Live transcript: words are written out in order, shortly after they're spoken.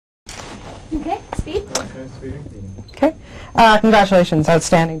Okay, speed. Okay. Congratulations,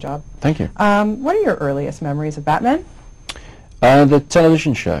 outstanding job. Thank you. What are your earliest memories of Batman? The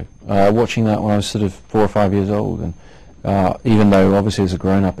television show. Watching that when I was sort of 4 or 5 years old, and even though obviously as a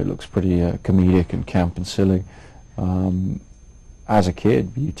grown-up it looks pretty comedic and camp and silly, as a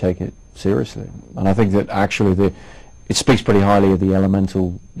kid you take it seriously, and I think that actually it speaks pretty highly of the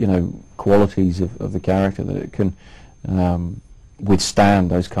elemental, qualities of the character, that it can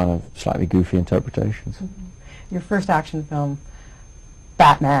withstand those kind of slightly goofy interpretations. Mm-hmm. Your first action film,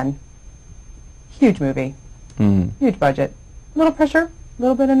 Batman, huge movie, huge budget, little pressure, a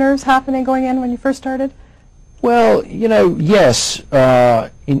little bit of nerves happening going in when you first started? Well, yes,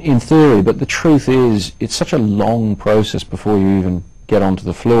 in theory, but the truth is it's such a long process before you even get onto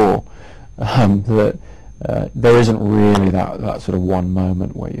the floor that there isn't really that sort of one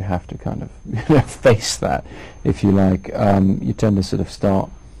moment where you have to kind of face that, if you like. You tend to sort of start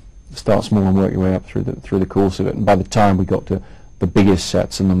small and work your way up through the course of it, and by the time we got to the biggest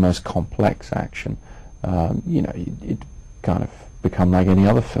sets and the most complex action, it kind of become like any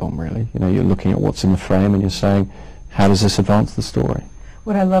other film, really. You're looking at what's in the frame and you're saying, how does this advance the story?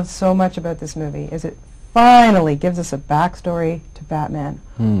 What I love so much about this movie is it finally gives us a backstory to Batman.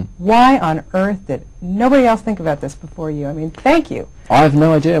 Why on earth did nobody else think about this before you? I mean, thank you. I have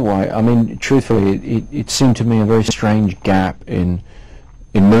no idea why. I mean, truthfully, it seemed to me a very strange gap in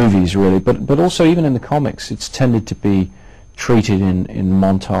movies, really, but also even in the comics. It's tended to be treated in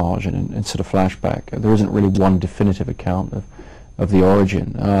montage and in sort of flashback. There isn't really one definitive account of the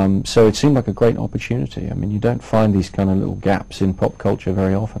origin. So it seemed like a great opportunity. I mean, you don't find these kind of little gaps in pop culture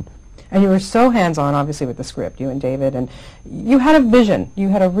very often. And you were so hands-on, obviously, with the script, you and David, and you had a vision. You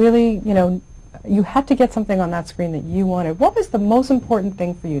had a really, you had to get something on that screen that you wanted. What was the most important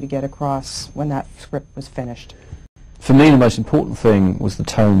thing for you to get across when that script was finished? For me, the most important thing was the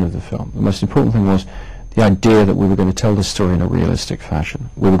tone of the film. The most important thing was the idea that we were going to tell this story in a realistic fashion.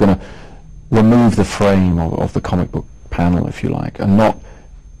 We were going to remove the frame of the comic book panel, if you like, and not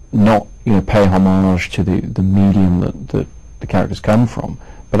pay homage to the medium that the characters come from,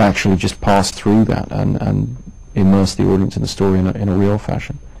 but actually just pass through that and immerse the audience in the story in a real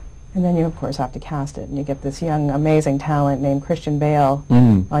fashion. And then you, of course, have to cast it, and you get this young, amazing talent named Christian Bale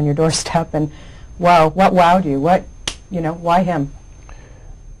on your doorstep, and wow, what wowed you? Why him?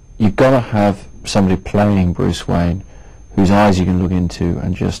 You've got to have somebody playing Bruce Wayne whose eyes you can look into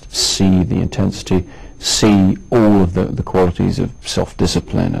and just see the intensity, see all of the qualities of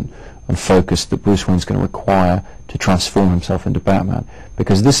self-discipline and focus that Bruce Wayne's going to require to transform himself into Batman,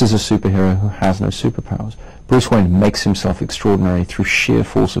 because this is a superhero who has no superpowers. Bruce Wayne makes himself extraordinary through sheer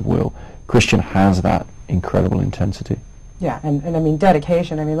force of will. Christian has that incredible intensity. Yeah, and I mean,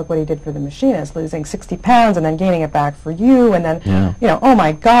 dedication. I mean, look what he did for the Machinist, losing 60 pounds and then gaining it back for you, and then, oh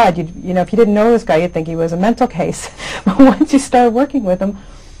my God, if you didn't know this guy, you'd think he was a mental case. But once you started working with him,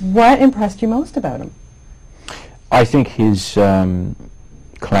 what impressed you most about him? I think his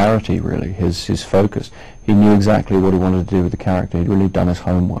clarity, really, his focus. He knew exactly what he wanted to do with the character. He'd really done his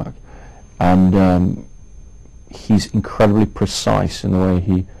homework. And he's incredibly precise in the way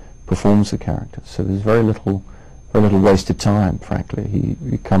he performs the character. So there's very little wasted time, frankly.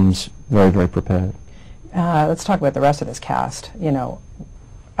 He comes very, very prepared. Let's talk about the rest of this cast.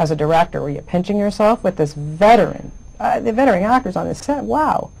 As a director, were you pinching yourself with this veteran, the veteran actors on this set?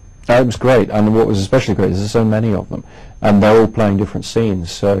 Wow. It was great, and what was especially great is there's so many of them, and they're all playing different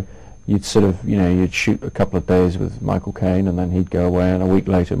scenes. So you'd sort of, you'd shoot a couple of days with Michael Caine, and then he'd go away, and a week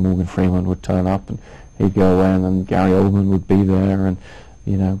later Morgan Freeman would turn up, and he'd go away, and then Gary Oldman would be there, and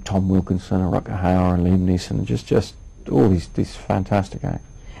Tom Wilkinson and Rutger Hauer and Liam Neeson, just all these fantastic actors.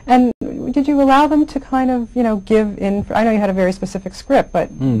 And did you allow them to kind of, give in? I know you had a very specific script, but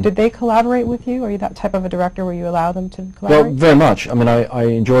did they collaborate with you? Are you that type of a director where you allow them to collaborate? Well, very much. I mean, I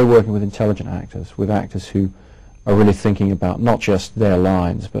enjoy working with intelligent actors, with actors who are really thinking about not just their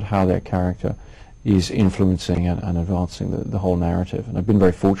lines, but how their character is influencing and advancing the whole narrative. And I've been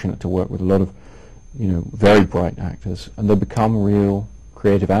very fortunate to work with a lot of, very bright actors, and they become real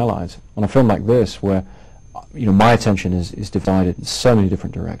creative allies. On a film like this, where my attention is divided in so many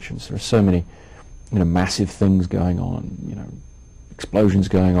different directions. There are so many, massive things going on, explosions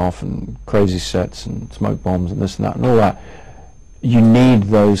going off and crazy sets and smoke bombs and this and that and all that. You need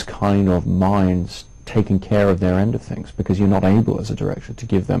those kind of minds taking care of their end of things, because you're not able as a director to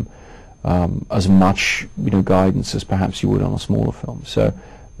give them as much, guidance as perhaps you would on a smaller film. So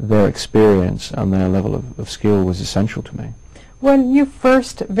their experience and their level of skill was essential to me. When you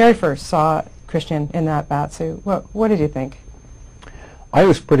very first saw Christian in that bat suit, what did you think? I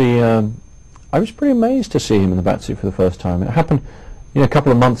was pretty amazed to see him in the bat suit for the first time. It happened a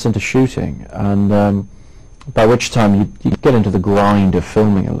couple of months into shooting, and by which time you get into the grind of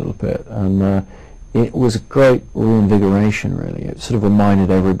filming a little bit, and it was a great reinvigoration, really. It sort of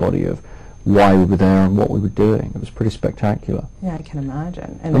reminded everybody of why we were there and what we were doing. It was pretty spectacular. Yeah, I can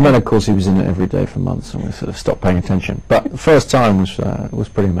imagine. And then, of course, he was in it every day for months, and we sort of stopped paying attention. But the first time was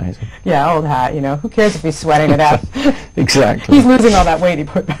pretty amazing. Yeah, old hat, who cares if he's sweating to death? Exactly. He's losing all that weight he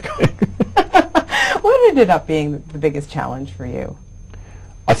put back on. What ended up being the biggest challenge for you?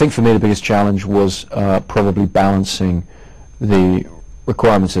 I think for me the biggest challenge was probably balancing the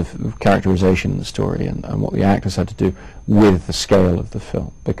requirements of characterization in the story and what the actors had to do with the scale of the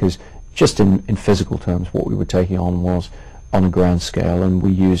film, because just in physical terms what we were taking on was on a grand scale, and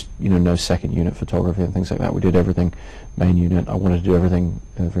we used no second unit photography and things like that. We did everything main unit. I wanted to do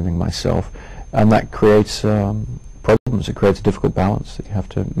everything myself, and that creates problems. It creates a difficult balance that you have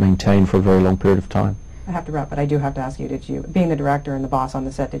to maintain for a very long period of time. I have to wrap, but I do have to ask you, did you, being the director and the boss on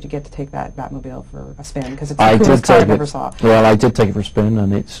the set, did you get to take that Batmobile for a spin? Because it's the coolest car I've ever saw. Well, I did take it for a spin,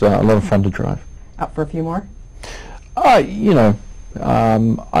 and it's a lot of fun to drive. Up for a few more? I'm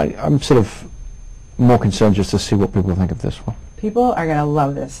sort of more concerned just to see what people think of this one. People are going to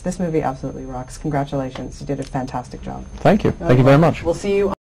love this. This movie absolutely rocks. Congratulations. You did a fantastic job. Thank you. Thank you very much. We'll see you